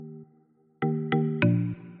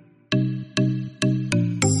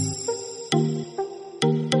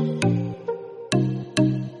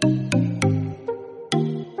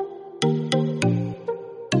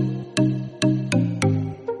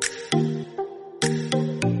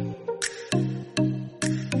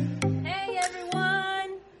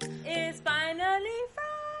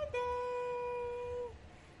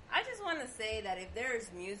if there is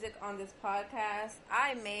music on this podcast,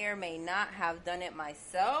 I may or may not have done it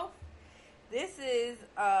myself. This is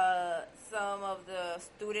some of the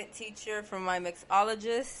student teacher from my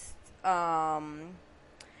mixologist. Actually,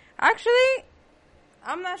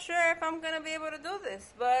 I'm not sure if I'm going to be able to do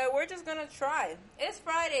this, but we're just going to try. It's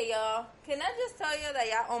Friday, y'all. Can I just tell you that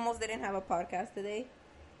y'all almost didn't have a podcast today?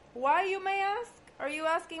 Why, you may ask? Are you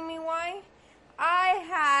asking me why? I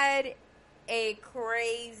had a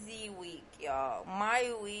crazy week, y'all.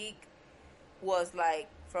 My week was like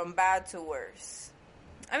from bad to worse.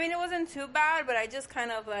 I mean, it wasn't too bad, but I just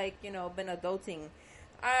kind of like, been adulting.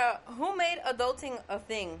 Who made adulting a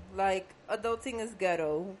thing? Like, adulting is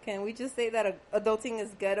ghetto. Can we just say that adulting is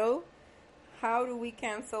ghetto? How do we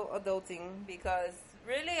cancel adulting? Because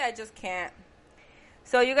really, I just can't.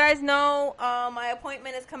 So you guys know my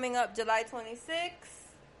appointment is coming up July 26th.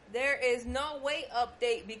 There is no weight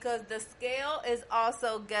update because the scale is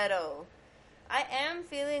also ghetto. I am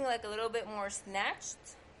feeling like a little bit more snatched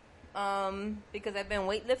because I've been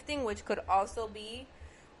weightlifting, which could also be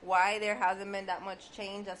why there hasn't been that much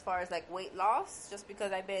change as far as like weight loss, just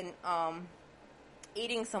because I've been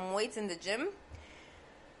eating some weights in the gym.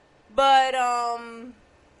 But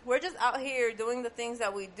we're just out here doing the things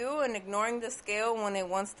that we do and ignoring the scale when it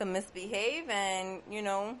wants to misbehave, and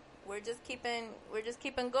we're just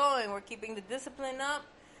keeping going. We're keeping the discipline up.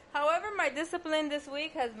 However, my discipline this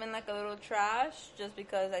week has been like a little trash just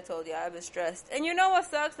because I told you I've been stressed. And you know what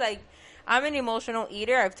sucks? Like, I'm an emotional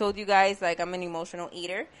eater. I've told you guys, like, I'm an emotional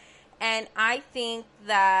eater. And I think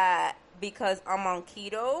that because I'm on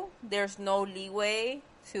keto, there's no leeway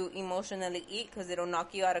to emotionally eat because it'll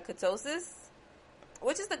knock you out of ketosis,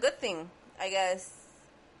 which is a good thing, I guess.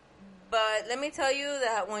 But let me tell you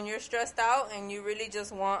that when you're stressed out and you really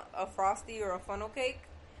just want a Frosty or a funnel cake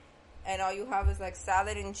and all you have is like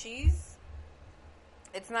salad and cheese,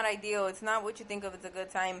 it's not ideal. It's not what you think of as a good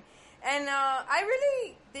time. And I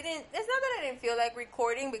really didn't, it's not that I didn't feel like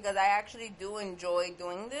recording because I actually do enjoy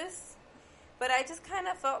doing this. But I just kind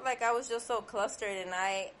of felt like I was just so clustered, and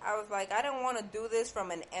I was like, I don't want to do this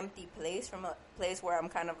from an empty place, from a place where I'm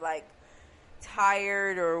kind of like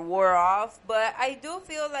tired or wore off. But I do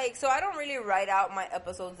feel like, so I don't really write out my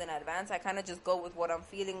episodes in advance. I kind of just go with what I'm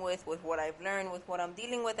feeling with what I've learned, with what I'm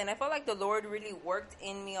dealing with. And I felt like the Lord really worked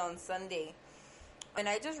in me on Sunday, and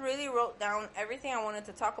I just really wrote down everything I wanted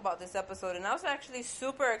to talk about this episode. And I was actually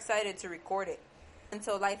super excited to record it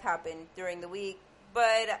until life happened during the week.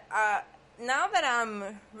 But now that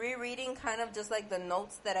I'm rereading kind of just like the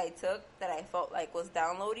notes that I took, that I felt like was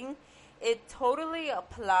downloading, it totally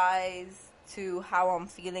applies to how I'm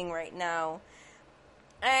feeling right now.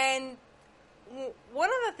 And one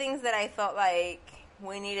of the things that I felt like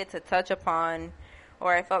we needed to touch upon,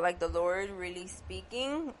 or I felt like the Lord really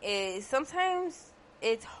speaking, is sometimes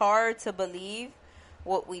it's hard to believe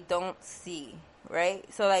what we don't see, right?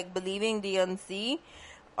 So like believing the unseen.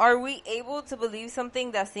 Are we able to believe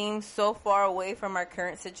something that seems so far away from our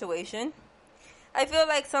current situation? I feel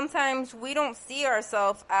like sometimes we don't see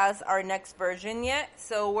ourselves as our next version yet.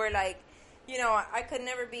 So we're like, I could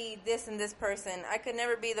never be this and this person. I could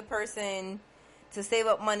never be the person to save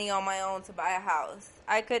up money on my own to buy a house.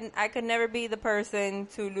 I could never be the person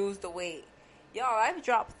to lose the weight. Y'all, I've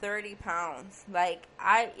dropped 30 pounds. Like,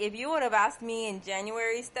 if you would have asked me in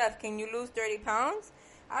January, Steph, can you lose 30 pounds?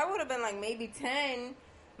 I would have been like maybe 10,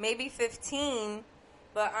 maybe 15.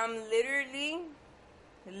 But I'm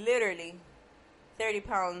literally 30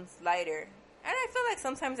 pounds lighter. And I feel like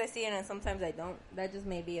sometimes I see it and sometimes I don't. That just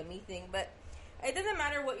may be a me thing. But it doesn't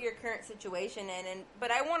matter what your current situation but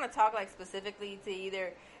I want to talk like specifically to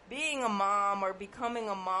either being a mom or becoming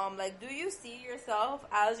a mom. Like, do you see yourself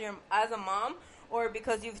as a mom? Or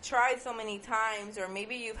because you've tried so many times, or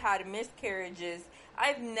maybe you've had miscarriages.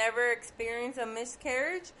 I've never experienced a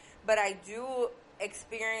miscarriage, but I do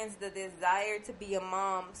experience the desire to be a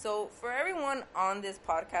mom. So for everyone on this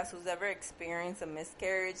podcast who's ever experienced a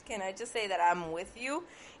miscarriage, can I just say that I'm with you?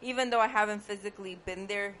 Even though I haven't physically been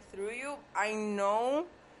there through you, I know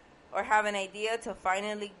or have an idea to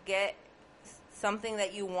finally get something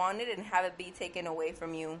that you wanted and have it be taken away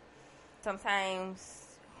from you.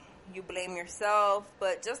 Sometimes you blame yourself,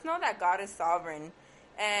 but just know that God is sovereign,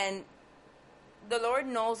 and the Lord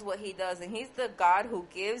knows what He does, and He's the God who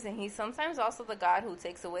gives, and He's sometimes also the God who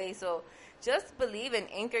takes away. So just believe and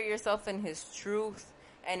anchor yourself in His truth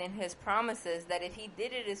and in His promises, that if He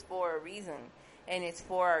did it, it's for a reason, and it's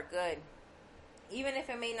for our good, even if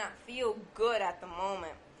it may not feel good at the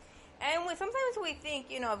moment. And sometimes we think,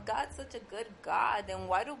 if God's such a good God, then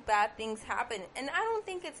why do bad things happen? And I don't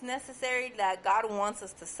think it's necessary that God wants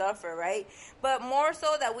us to suffer, right? But more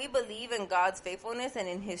so that we believe in God's faithfulness and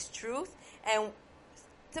in His truth. And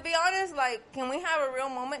to be honest, can we have a real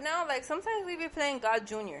moment now? Sometimes we be playing God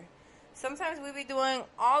Jr. Sometimes we be doing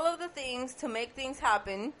all of the things to make things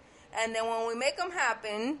happen. And then when we make them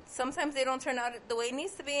happen, sometimes they don't turn out the way it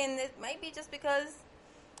needs to be. And it might be just because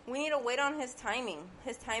we need to wait on His timing.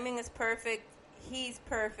 His timing is perfect. He's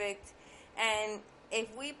perfect. And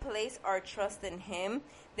if we place our trust in Him,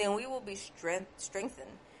 then we will be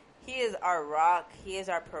strengthened. He is our rock. He is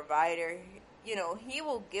our provider. He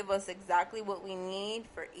will give us exactly what we need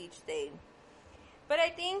for each day. But I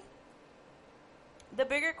think the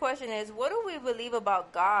bigger question is, what do we believe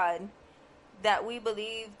about God that we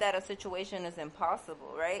believe that a situation is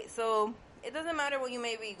impossible, right? So it doesn't matter what you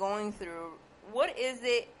may be going through. What is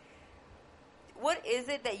it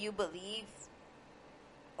that you believe,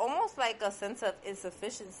 almost like a sense of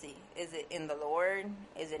insufficiency? Is it in the Lord?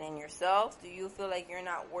 Is it in yourself? Do you feel like you're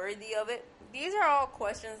not worthy of it? These are all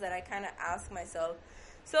questions that I kind of ask myself.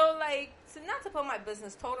 So, not to put my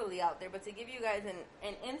business totally out there, but to give you guys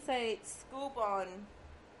an insight scoop on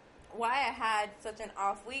why I had such an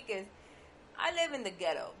off week is, I live in the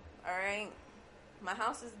ghetto, all right? My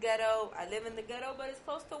house is ghetto. I live in the ghetto, but it's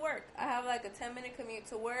close to work. I have a 10-minute commute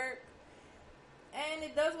to work, and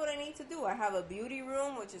it does what I need to do. I have a beauty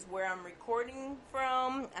room, which is where I'm recording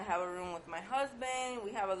from. I have a room with my husband.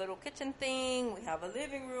 We have a little kitchen thing. We have a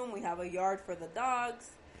living room. We have a yard for the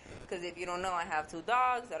dogs, because if you don't know, I have 2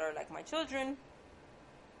 dogs that are like my children.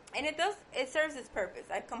 And it serves its purpose.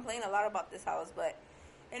 I complain a lot about this house, but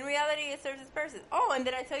in reality, it serves its purpose. Oh, and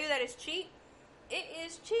did I tell you that it's cheap? It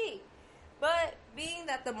is cheap. But being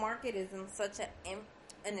that the market is in such an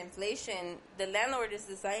inflation, the landlord is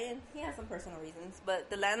deciding, he has some personal reasons, but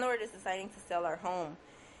the landlord is deciding to sell our home.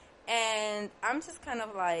 And I'm just kind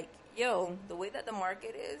of like, the way that the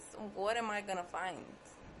market is, what am I going to find?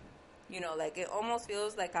 It almost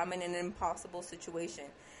feels like I'm in an impossible situation.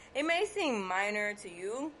 It may seem minor to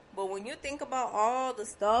you, but when you think about all the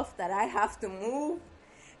stuff that I have to move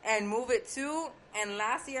it to, and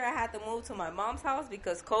last year I had to move to my mom's house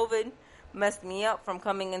because COVID messed me up from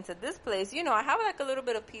coming into this place. I have a little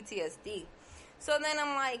bit of PTSD. So then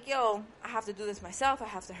I'm like, I have to do this myself. I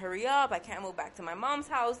have to hurry up. I can't move back to my mom's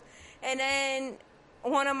house. And then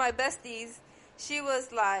one of my besties, I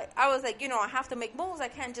was like, I have to make moves. I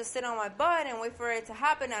can't just sit on my butt and wait for it to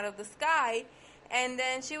happen out of the sky. And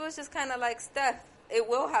then she was just kind of like, Steph, it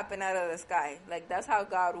will happen out of the sky. That's how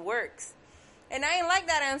God works. And I didn't like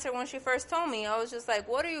that answer when she first told me. I was just like,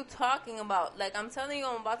 what are you talking about? I'm telling you,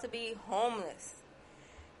 I'm about to be homeless.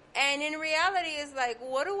 And in reality, it's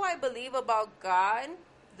what do I believe about God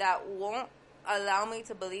that won't allow me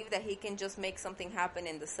to believe that He can just make something happen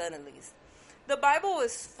in the suddenlies? The Bible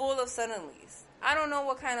is full of suddenlies. I don't know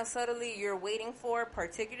what kind of suddenly you're waiting for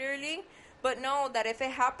particularly, but know that if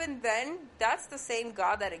it happened then, that's the same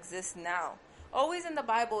God that exists now. Always in the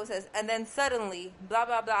Bible it says, and then suddenly, blah,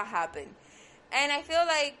 blah, blah happened. And I feel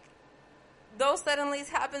like those suddenlies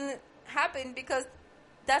happened because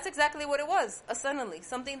that's exactly what it was, a suddenly.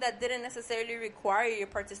 Something that didn't necessarily require your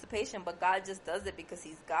participation, but God just does it because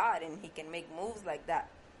He's God and He can make moves like that.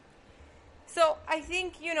 So I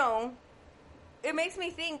think, it makes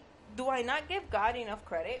me think, do I not give God enough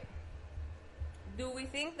credit? Do we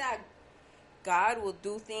think that God will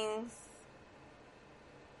do things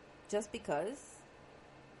just because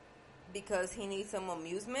He needs some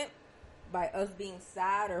amusement by us being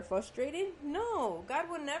sad or frustrated? No, God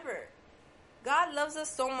would never. God loves us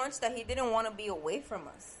so much that He didn't want to be away from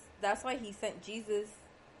us. That's why He sent Jesus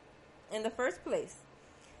in the first place.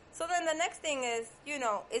 So then the next thing is,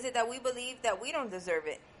 is it that we believe that we don't deserve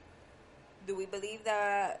it? Do we believe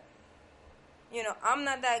that, I'm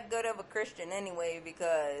not that good of a Christian anyway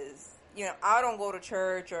because, I don't go to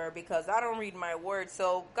church or because I don't read my word,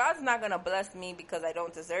 so God's not going to bless me because I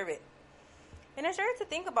don't deserve it? And I started to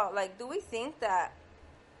think about, do we think that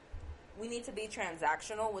we need to be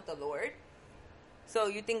transactional with the Lord? So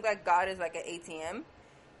you think God is like an ATM?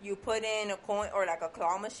 You put in a coin, or like a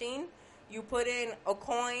claw machine. You put in a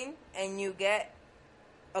coin and you get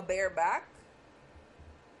a bear back?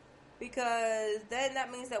 Because then that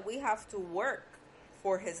means that we have to work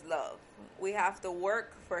for His love. We have to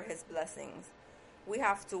work for His blessings. We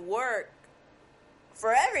have to work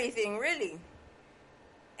for everything, really.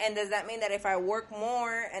 And does that mean that if I work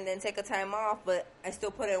more and then take a time off, but I still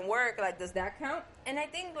put in work, does that count? And I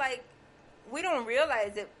think, we don't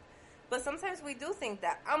realize it, but sometimes we do think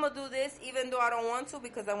that I'm going to do this even though I don't want to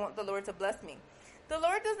because I want the Lord to bless me. the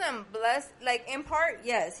Lord doesn't bless, like, in part,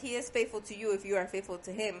 yes, he is faithful to you if you are faithful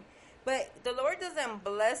to him. But the Lord doesn't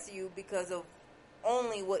bless you because of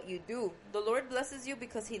only what you do. The Lord blesses you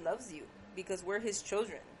because he loves you, because we're his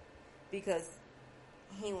children, because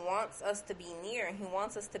he wants us to be near, and he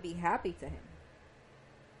wants us to be happy to him.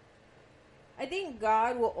 I think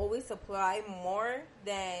God will always supply more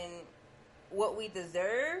than what we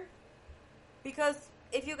deserve, because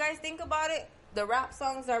if you guys think about it, the rap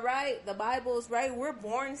songs are right, the Bible's right. We're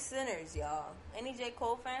born sinners, y'all. Any J.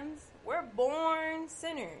 Cole fans? We're born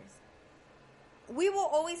sinners. We will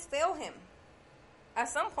always fail him at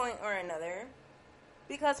some point or another,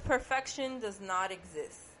 because perfection does not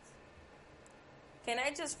exist. Can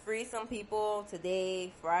I just free some people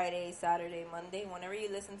today, Friday, Saturday, Monday, whenever you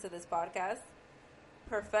listen to this podcast?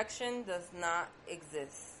 Perfection does not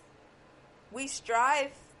exist. We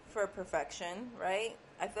strive for perfection, right?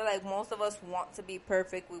 I feel like most of us want to be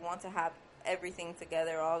perfect. We want to have everything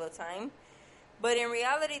together all the time. But in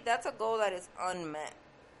reality, that's a goal that is unmet.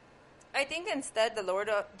 I think instead the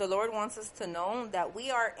Lord wants us to know that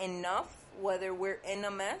we are enough, whether we're in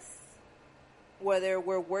a mess, whether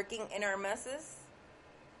we're working in our messes,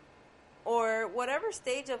 or whatever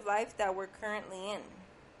stage of life that we're currently in.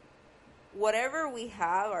 Whatever we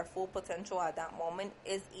have, our full potential at that moment,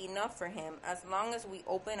 is enough for him as long as we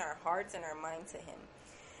open our hearts and our mind to him.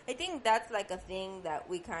 I think that's like a thing that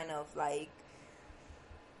we kind of like,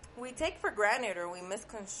 we take for granted or we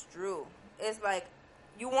misconstrue. It's like,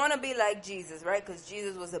 you want to be like Jesus, right? Because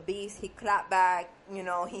Jesus was a beast. He clapped back, you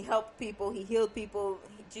know, he helped people, he healed people.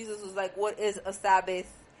 Jesus was like, what is a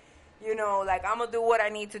Sabbath? You know, like, I'm going to do what I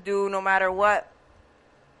need to do no matter what.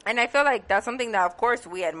 And I feel like that's something that, of course,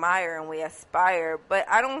 we admire and we aspire. But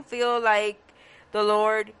I don't feel like the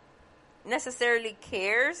Lord necessarily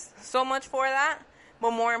cares so much for that.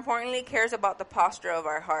 But more importantly, cares about the posture of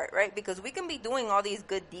our heart, right? Because we can be doing all these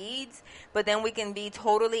good deeds, but then we can be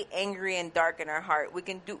totally angry and dark in our heart. We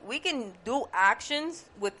can do actions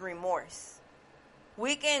with remorse.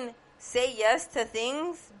 We can say yes to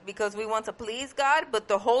things because we want to please God, but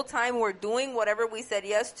the whole time we're doing whatever we said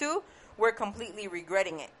yes to, we're completely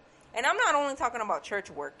regretting it. And I'm not only talking about church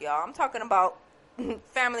work, y'all. I'm talking about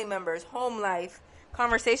family members, home life,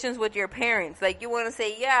 conversations with your parents. Like, you want to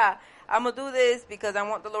say, yeah, I'm going to do this because I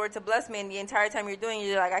want the Lord to bless me. And the entire time you're doing it,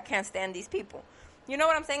 you're like, I can't stand these people. You know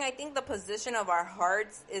what I'm saying? I think the position of our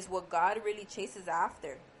hearts is what God really chases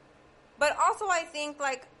after. But also I think,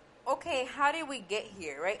 like, okay, how did we get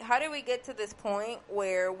here, right? How did we get to this point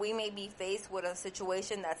where we may be faced with a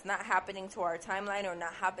situation that's not happening to our timeline or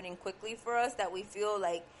not happening quickly for us, that we feel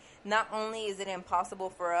like not only is it impossible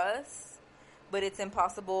for us, but it's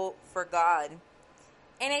impossible for God?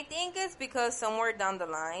 And I think it's because somewhere down the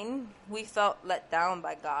line, we felt let down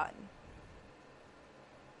by God.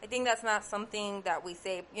 I think that's not something that we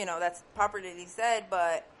say, you know, that's properly said,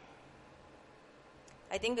 but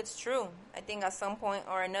I think it's true. I think at some point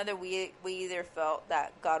or another, we either felt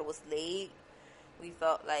that God was late. We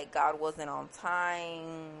felt like God wasn't on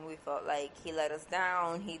time. We felt like he let us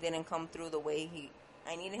down. He didn't come through the way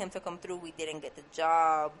I needed him to come through. We didn't get the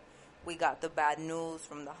job. We got the bad news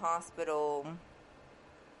from the hospital.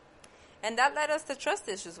 And that led us to trust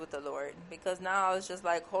issues with the Lord. Because now I was just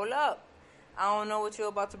like, hold up. I don't know what you're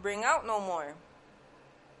about to bring out no more.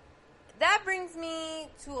 That brings me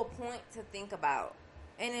to a point to think about.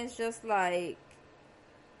 And it's just like,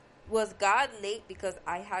 was God late because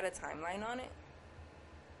I had a timeline on it?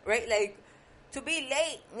 Right? Like, to be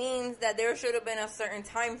late means that there should have been a certain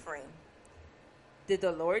time frame. Did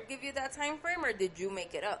the Lord give you that time frame, or did you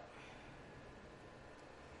make it up?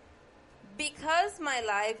 Because my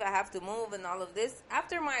life, I have to move and all of this,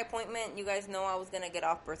 after my appointment, you guys know I was going to get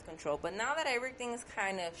off birth control. But now that everything's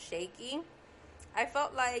kind of shaky, I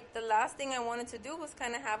felt like the last thing I wanted to do was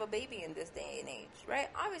kind of have a baby in this day and age, right?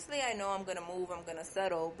 Obviously, I know I'm going to move, I'm going to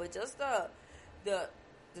settle, but just the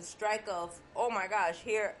strike of, oh my gosh,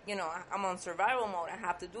 here, you know, I'm on survival mode. I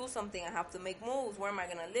have to do something. I have to make moves. Where am I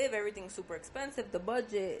going to live? Everything's super expensive. The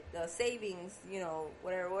budget, the savings, you know,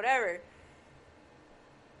 whatever.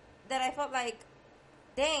 That I felt like,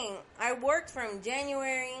 dang, I worked from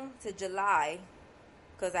January to July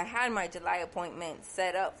because I had my July appointment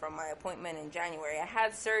set up from my appointment in January. I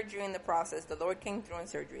had surgery in the process. The Lord came through in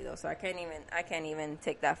surgery, though, so I can't even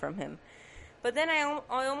take that from him. But then I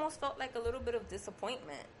almost felt like a little bit of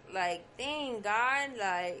disappointment. Like, dang, God,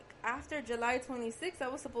 like, after July 26th, I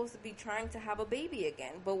was supposed to be trying to have a baby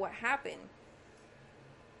again. But what happened?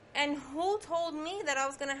 And who told me that I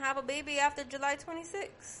was going to have a baby after July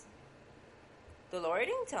 26th? The Lord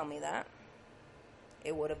didn't tell me that.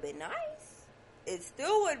 It would have been nice. It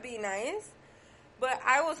still would be nice. But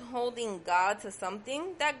I was holding God to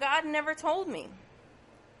something that God never told me.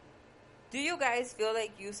 Do you guys feel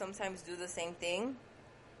like you sometimes do the same thing?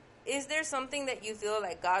 Is there something that you feel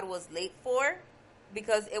like God was late for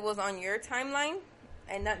because it was on your timeline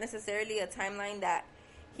and not necessarily a timeline that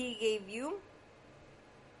He gave you?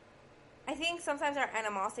 I think sometimes our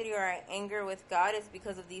animosity or our anger with God is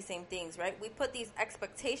because of these same things, right? We put these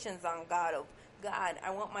expectations on God of, God, I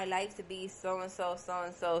want my life to be so-and-so,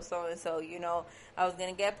 so-and-so, so-and-so. You know, I was going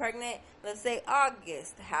to get pregnant, let's say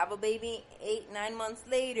August, have a baby 8-9 months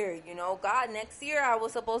later. You know, God, next year I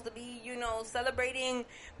was supposed to be, you know, celebrating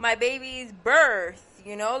my baby's birth.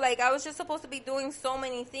 You know, like I was just supposed to be doing so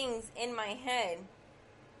many things in my head.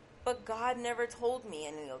 But God never told me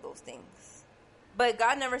any of those things. But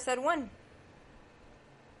God never said when.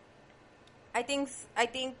 I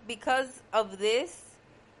think because of this,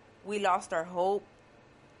 we lost our hope.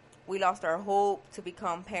 We lost our hope to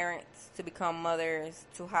become parents, to become mothers,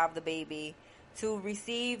 to have the baby, to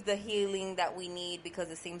receive the healing that we need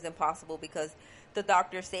because it seems impossible, because the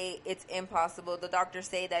doctors say it's impossible. The doctors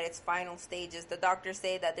say that it's final stages. The doctors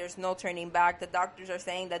say that there's no turning back. The doctors are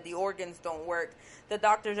saying that the organs don't work. The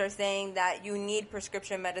doctors are saying that you need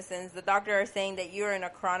prescription medicines. The doctors are saying that you're in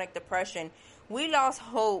a chronic depression. We lost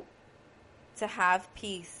hope to have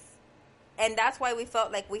peace. And that's why we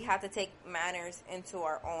felt like we had to take matters into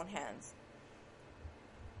our own hands.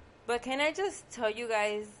 But can I just tell you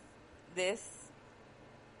guys this?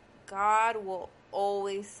 God will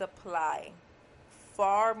always supply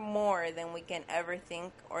far more than we can ever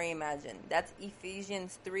think or imagine. That's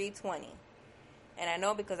Ephesians 3:20. And I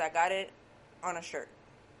know because I got it on a shirt.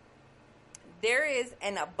 There is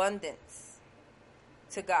an abundance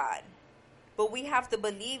to God. But we have to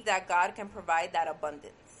believe that God can provide that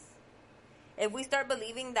abundance. If we start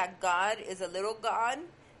believing that God is a little God,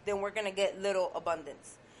 then we're going to get little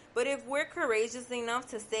abundance. But if we're courageous enough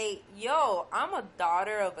to say, yo, I'm a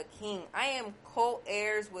daughter of a king. I am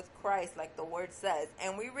co-heirs with Christ, like the word says.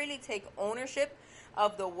 And we really take ownership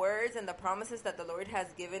of the words and the promises that the Lord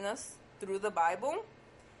has given us through the Bible,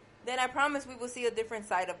 then I promise we will see a different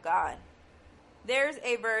side of God. There's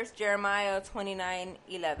a verse, Jeremiah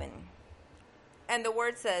 29:11. And the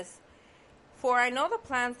word says, "For I know the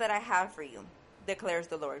plans that I have for you, declares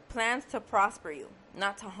the Lord. Plans to prosper you,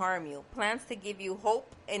 not to harm you. Plans to give you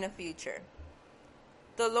hope in a future."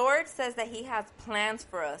 The Lord says that He has plans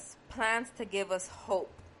for us. Plans to give us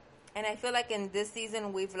hope. And I feel like in this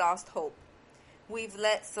season we've lost hope. We've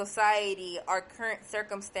let society, our current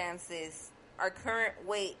circumstances, our current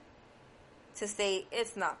weight to say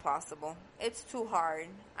it's not possible. It's too hard.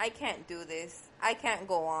 I can't do this. I can't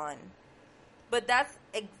go on. But that's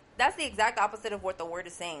the exact opposite of what the word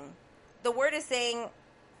is saying. The word is saying,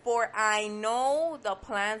 "For I know the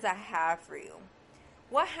plans I have for you."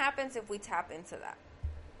 What happens if we tap into that?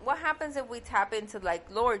 What happens if we tap into like,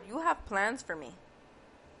 Lord, you have plans for me.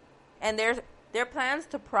 And they're plans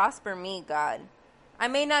to prosper me, God. I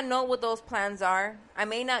may not know what those plans are. I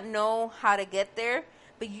may not know how to get there,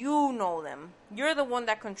 but you know them. You're the one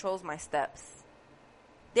that controls my steps.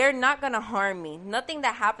 They're not going to harm me. Nothing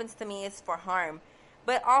that happens to me is for harm.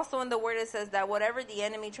 But also in the word it says that whatever the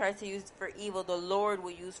enemy tries to use for evil, the Lord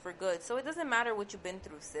will use for good. So it doesn't matter what you've been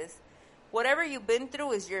through, sis. Whatever you've been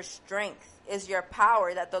through is your strength, is your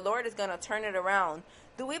power, that the Lord is going to turn it around.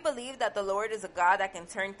 Do we believe that the Lord is a God that can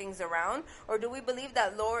turn things around? Or do we believe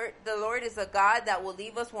that the Lord is a God that will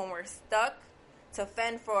leave us when we're stuck to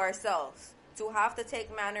fend for ourselves, to have to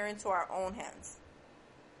take matter into our own hands?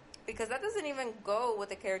 Because that doesn't even go with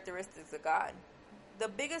the characteristics of God. The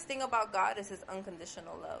biggest thing about God is His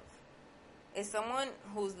unconditional love. Is someone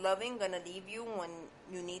who's loving going to leave you when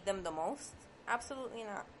you need them the most? Absolutely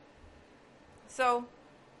not. So,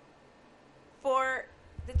 for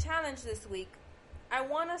the challenge this week, I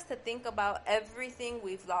want us to think about everything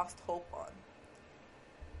we've lost hope on.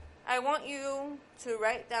 I want you to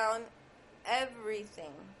write down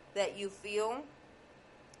everything that you feel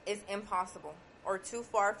is impossible or too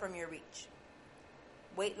far from your reach.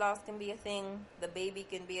 Weight loss can be a thing. The baby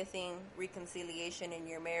can be a thing. Reconciliation in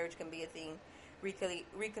your marriage can be a thing.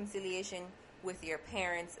 Reconciliation with your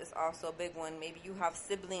parents is also a big one. Maybe you have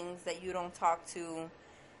siblings that you don't talk to.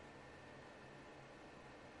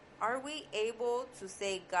 Are we able to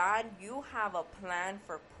say, God, you have a plan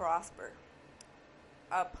for prosper,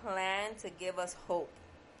 a plan to give us hope,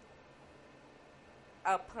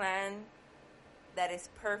 a plan that is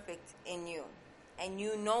perfect in you, and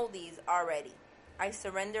you know these already. I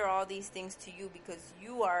surrender all these things to you because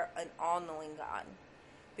you are an all-knowing God,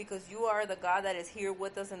 because you are the God that is here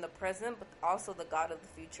with us in the present, but also the God of the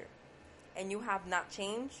future. And you have not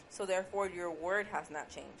changed, so therefore your word has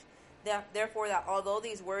not changed. Therefore, that although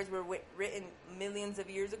these words were written millions of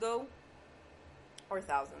years ago, or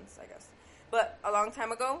thousands, I guess, but a long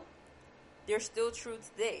time ago, they're still true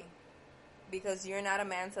today, because you're not a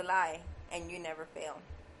man to lie, and you never fail.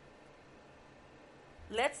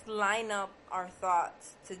 Let's line up our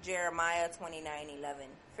thoughts to Jeremiah 29:11.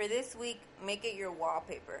 For this week, make it your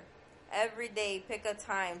wallpaper. Every day, pick a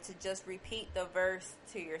time to just repeat the verse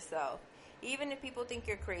to yourself. Even if people think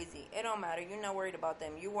you're crazy, it don't matter. You're not worried about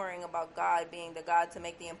them. You're worrying about God being the God to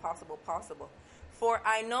make the impossible possible. For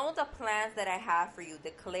I know the plans that I have for you,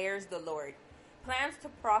 declares the Lord. Plans to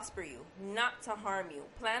prosper you, not to harm you.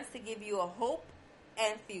 Plans to give you a hope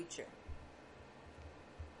and future.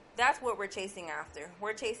 That's what we're chasing after.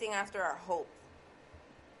 We're chasing after our hope.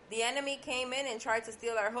 The enemy came in and tried to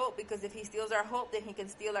steal our hope, because if he steals our hope, then he can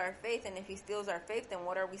steal our faith. And if he steals our faith, then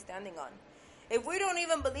what are we standing on? If we don't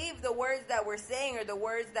even believe the words that we're saying or the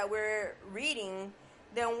words that we're reading,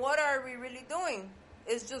 then what are we really doing?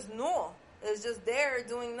 It's just null. It's just there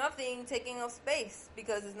doing nothing, taking up space,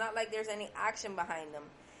 because it's not like there's any action behind them.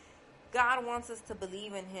 God wants us to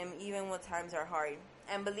believe in him even when times are hard.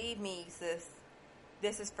 And believe me, sis,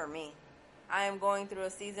 this is for me. I am going through a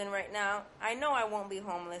season right now. I know I won't be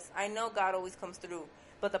homeless. I know God always comes through.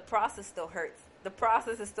 But the process still hurts. The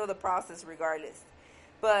process is still the process regardless.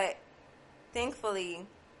 But thankfully,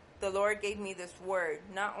 the Lord gave me this word,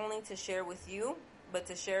 not only to share with you, but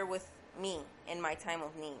to share with me in my time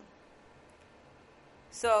of need.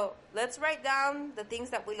 So let's write down the things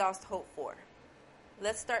that we lost hope for.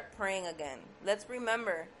 Let's start praying again. Let's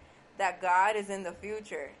remember that God is in the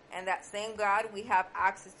future, and that same God we have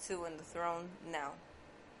access to in the throne now.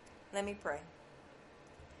 Let me pray.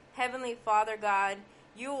 Heavenly Father God,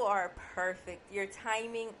 you are perfect. Your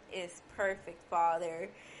timing is perfect, Father.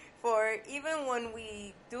 For even when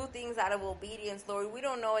we do things out of obedience, Lord, we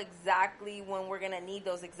don't know exactly when we're going to need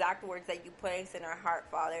those exact words that you place in our heart,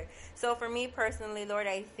 Father. So for me personally, Lord,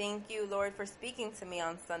 I thank you, Lord, for speaking to me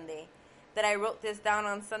on Sunday. That I wrote this down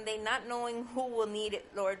on Sunday, not knowing who will need it,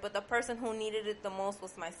 Lord, but the person who needed it the most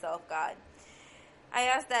was myself, God. I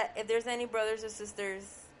ask that if there's any brothers or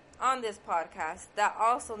sisters on this podcast that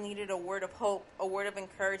also needed a word of hope, a word of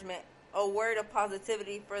encouragement, a word of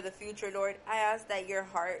positivity for the future, Lord, I ask that your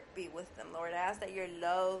heart be with them, Lord. I ask that your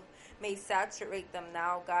love may saturate them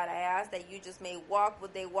now, God. I ask that you just may walk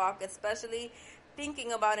what they walk, especially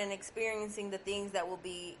thinking about and experiencing the things that will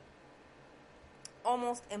be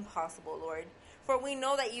almost impossible, Lord. For we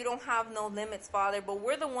know that you don't have no limits, Father, but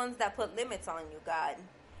we're the ones that put limits on you, God.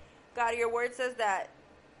 God, your word says that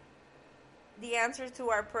the answers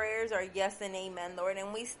to our prayers are yes and amen, Lord,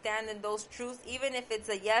 and we stand in those truths. Even if it's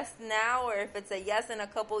a yes now or if it's a yes in a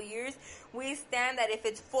couple years, we stand that if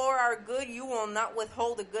it's for our good, you will not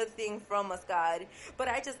withhold a good thing from us, God. But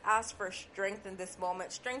I just ask for strength in this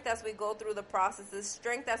moment, strength as we go through the processes,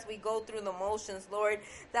 strength as we go through the motions, Lord,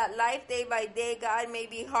 that life day by day, God, may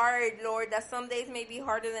be hard, Lord, that some days may be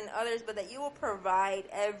harder than others, but that you will provide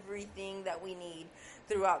everything that we need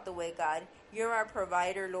throughout the way, God. You're our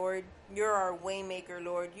provider, Lord. You're our way maker,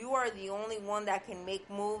 Lord. You are the only one that can make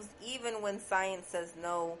moves even when science says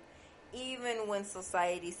no, even when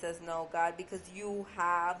society says no, God, because you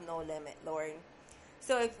have no limit, Lord.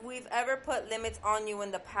 So if we've ever put limits on you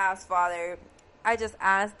in the past, Father, I just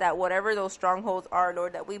ask that whatever those strongholds are,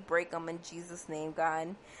 Lord, that we break them in Jesus' name,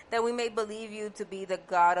 God. That we may believe you to be the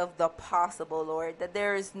God of the possible, Lord. That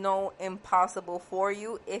there is no impossible for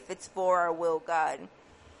you if it's for our will, God.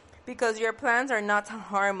 Because your plans are not to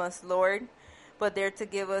harm us, Lord, but they're to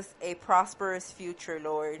give us a prosperous future,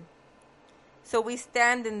 Lord. So we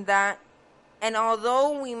stand in that. And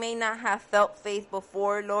although we may not have felt faith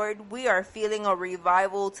before, Lord, we are feeling a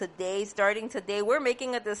revival today. Starting today, we're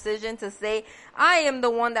making a decision to say, I am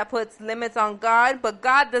the one that puts limits on God, but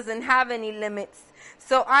God doesn't have any limits.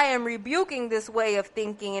 So I am rebuking this way of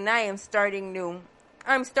thinking, and I am starting new.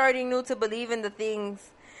 I'm starting new to believe in the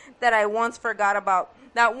things that I once forgot about.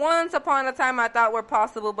 That once upon a time I thought were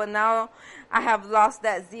possible, but now I have lost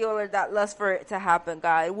that zeal or that lust for it to happen,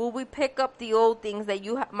 God. Will we pick up the old things that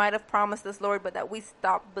you might have promised us, Lord, but that we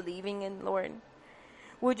stop believing in, Lord?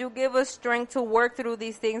 Would you give us strength to work through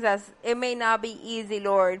these things, as it may not be easy,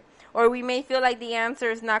 Lord, or we may feel like the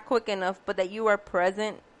answer is not quick enough, but that you are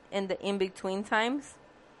present in the in-between times?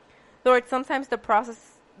 Lord, sometimes the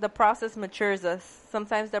process the process matures us.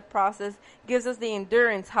 Sometimes the process gives us the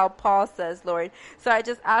endurance, how Paul says, Lord. So I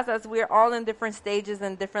just ask, as we're all in different stages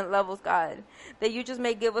and different levels, God, that you just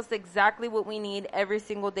may give us exactly what we need every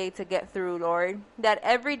single day to get through, Lord. That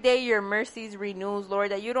every day your mercies renews,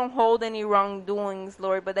 Lord. That you don't hold any wrongdoings,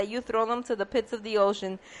 Lord, but that you throw them to the pits of the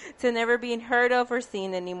ocean to never be heard of or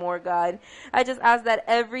seen anymore, God. I just ask that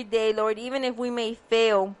every day, Lord, even if we may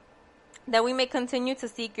fail, that we may continue to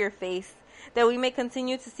seek your face, that we may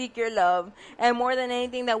continue to seek your love, and more than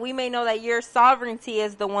anything, that we may know that your sovereignty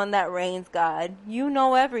is the one that reigns, God. You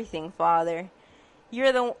know everything, Father.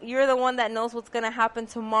 You're the one that knows what's going to happen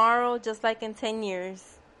tomorrow, just like in 10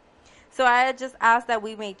 years. So I just ask that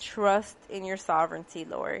we may trust in your sovereignty,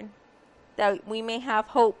 Lord, that we may have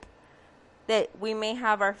hope, that we may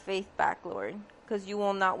have our faith back, Lord, because you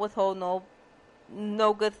will not withhold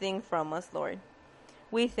no good thing from us, Lord.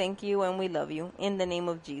 We thank you and we love you in the name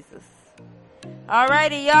of Jesus.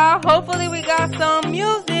 Alrighty, y'all. Hopefully we got some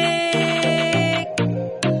music.